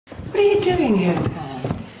are you doing here, Pam?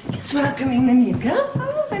 Just welcoming the new girl?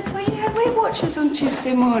 Oh, I thought you had Weight Watchers on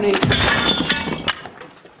Tuesday morning.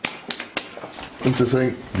 And to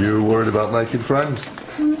think you were worried about making friends.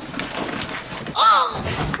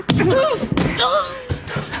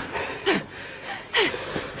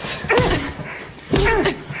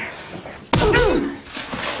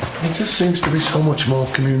 There just seems to be so much more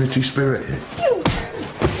community spirit here.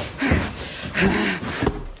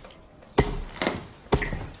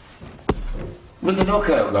 With the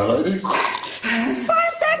knockout now, ladies.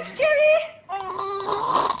 Fine, thanks, Jerry.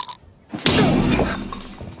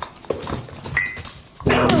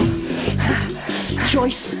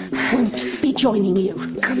 Joyce won't be joining you.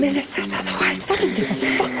 Camilla says otherwise. I don't give a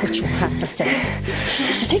fuck what you have to face.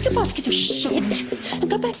 So take your basket of shit and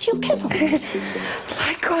go back to your kennel.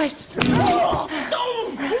 My God.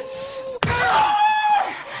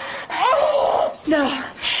 No.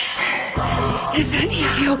 If any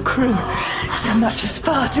of your crew so much as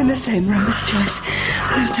fart in the same room as Joyce,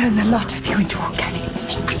 we'll turn the lot of you into organic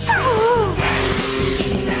mix.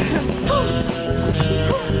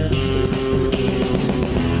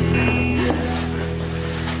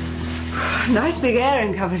 Nice big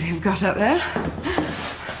airing cupboard you've got up there.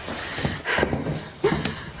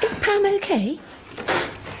 Is Pam okay?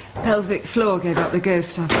 Pelvic floor gave up the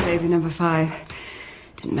ghost after baby number 5.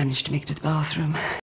 Didn't manage to make it to the bathroom.